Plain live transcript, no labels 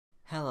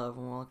Hello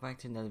everyone, welcome back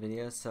to another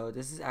video. So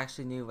this is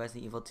actually new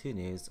Resident Evil 2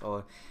 news,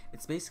 or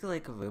it's basically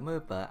like a rumor,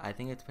 but I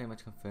think it's pretty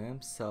much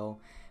confirmed. So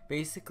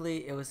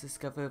basically it was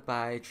discovered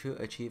by True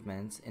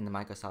Achievements in the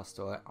Microsoft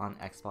Store on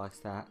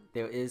Xbox that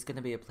there is going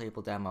to be a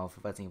playable demo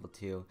for Resident Evil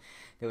 2.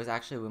 There was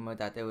actually a rumor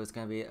that there was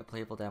going to be a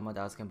playable demo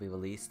that was going to be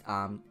released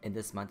in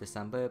this month,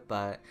 December,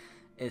 but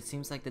it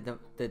seems like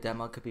the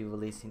demo could be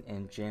releasing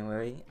in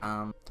January.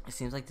 It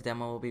seems like the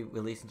demo will be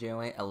released in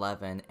January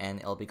 11 and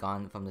it'll be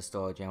gone from the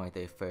store January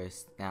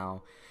 31st.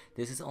 Now,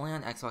 this is only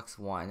on Xbox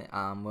One.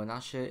 We're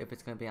not sure if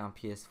it's going to be on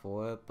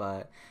PS4,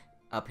 but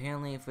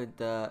apparently for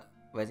the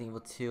Resident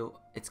Evil 2,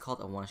 it's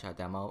called a one-shot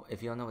demo.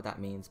 If you don't know what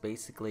that means,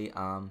 basically,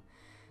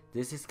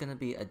 this is going to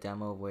be a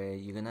demo where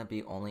you're going to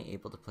be only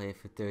able to play it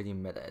for 30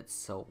 minutes,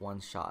 so one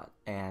shot.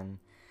 And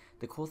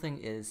the cool thing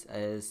is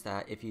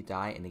that if you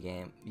die in the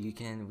game, you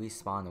can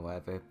respawn or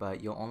whatever,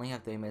 but you'll only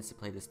have 30 minutes to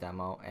play this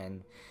demo,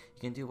 and you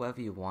can do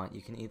whatever you want.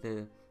 You can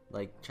either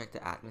like check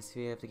the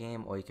atmosphere of the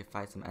game, or you can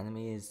fight some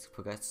enemies,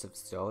 progressive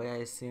story, I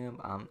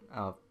assume,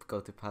 go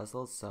through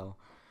puzzles. So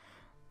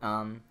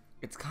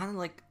it's kind of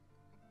like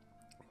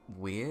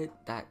weird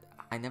that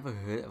I never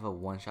heard of a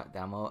one-shot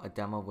demo, a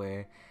demo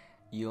where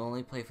you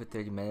only play for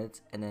 30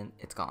 minutes and then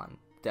it's gone.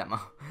 Demo.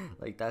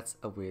 Like, that's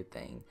a weird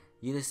thing.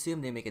 You'd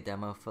assume they make a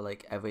demo for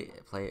like every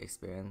player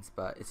experience,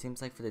 but it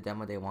seems like for the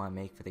demo they want to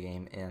make for the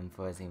game and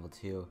for Resident Evil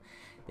 2,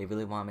 they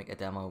really want to make a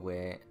demo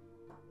where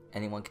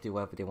anyone can do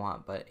whatever they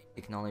want, but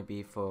it can only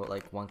be for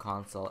like one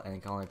console and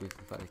it can only be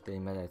for like 30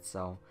 minutes.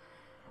 So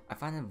I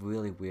find it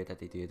really weird that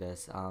they do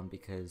this,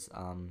 because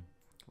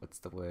what's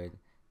the word,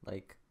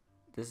 like,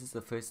 this is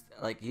the first,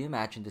 like, you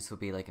imagine this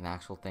would be like an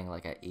actual thing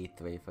like at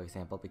E3, for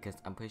example, because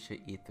I'm pretty sure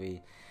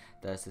E3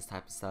 does this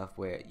type of stuff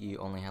where you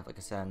only have like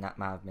a certain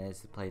amount of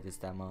minutes to play this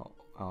demo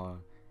or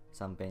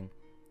something.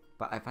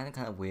 But I find it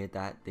kind of weird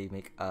that they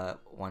make a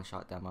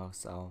one-shot demo.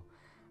 So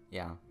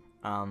yeah,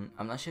 I'm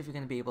not sure if you're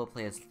gonna be able to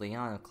play as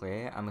Leon or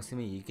Claire. I'm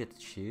assuming you get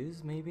to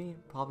choose, maybe,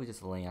 probably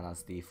just Leon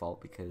as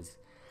default, because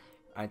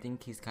I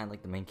think he's kind of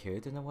like the main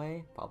character in a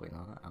way. Probably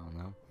not, I don't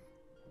know.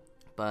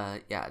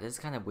 But yeah, this is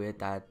kind of weird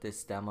that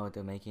this demo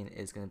they're making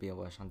is going to be a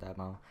one-shot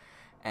demo.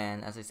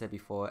 And as I said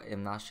before,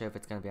 I'm not sure if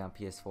it's going to be on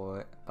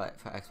PS4, but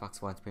for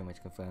Xbox One it's pretty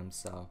much confirmed,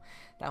 so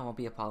that won't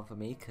be a problem for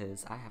me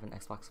because I have an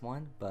Xbox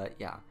One. But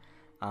yeah,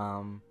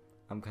 I'm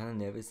kind of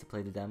nervous to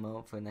play the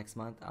demo for next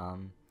month,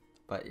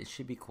 but it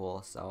should be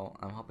cool, so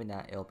I'm hoping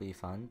that it'll be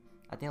fun.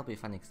 I think it'll be a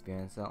fun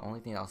experience. The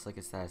only thing else, like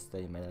I said, is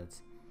 30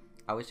 minutes.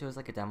 I wish it was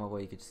like a demo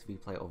where you could just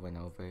replay over and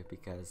over,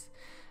 because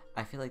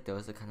I feel like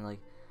those are kind of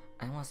like,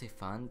 I don't want to say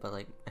fun, but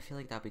like I feel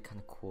like that'd be kind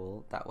of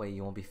cool. That way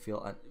you won't be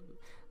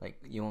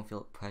you won't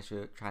feel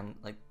pressure trying,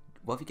 like,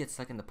 what if you get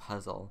stuck in the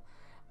puzzle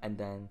and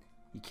then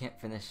you can't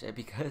finish it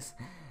because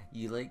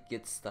you like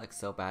get stuck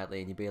so badly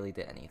and you barely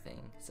did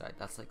anything. So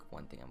that's like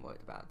one thing I'm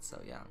worried about.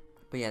 So yeah,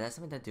 but yeah, that's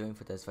something they're doing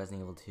for this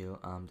Resident Evil 2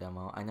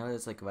 demo. I know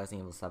there's like a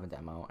Resident Evil 7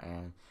 demo,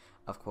 and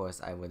of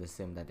course I would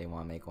assume that they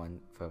want to make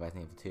one for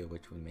Resident Evil 2,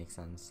 which would make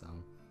sense. So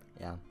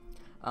yeah.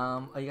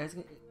 Are you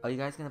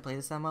guys gonna play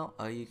this demo?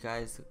 Are you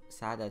guys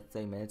sad that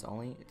 30 minutes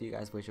only? Do you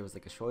guys wish it was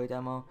like a shorter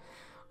demo?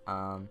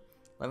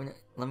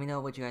 Let me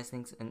know what you guys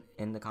think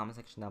in the comment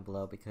section down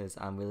below, because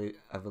I would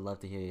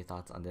love to hear your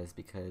thoughts on this,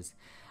 because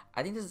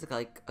I think this is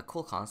like a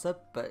cool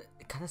concept, but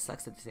it kind of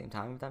sucks at the same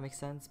time, if that makes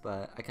sense.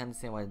 But I can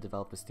understand why the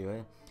developers do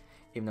it,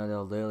 even though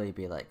there'll literally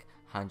be like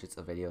hundreds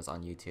of videos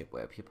on YouTube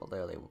where people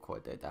literally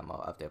record their demo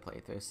of their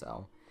playthrough.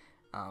 So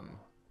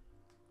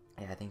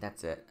yeah, I think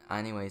that's it.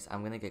 Anyways,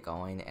 I'm gonna get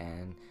going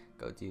and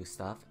go do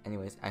stuff.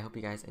 Anyways, I hope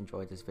you guys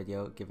enjoyed this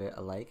video. Give it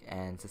a like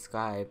and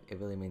subscribe. It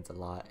really means a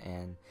lot.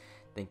 And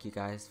thank you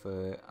guys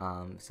for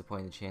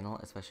supporting the channel,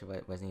 especially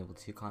with Resident Evil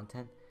 2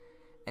 content.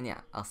 And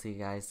yeah, I'll see you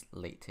guys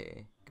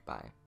later. Goodbye.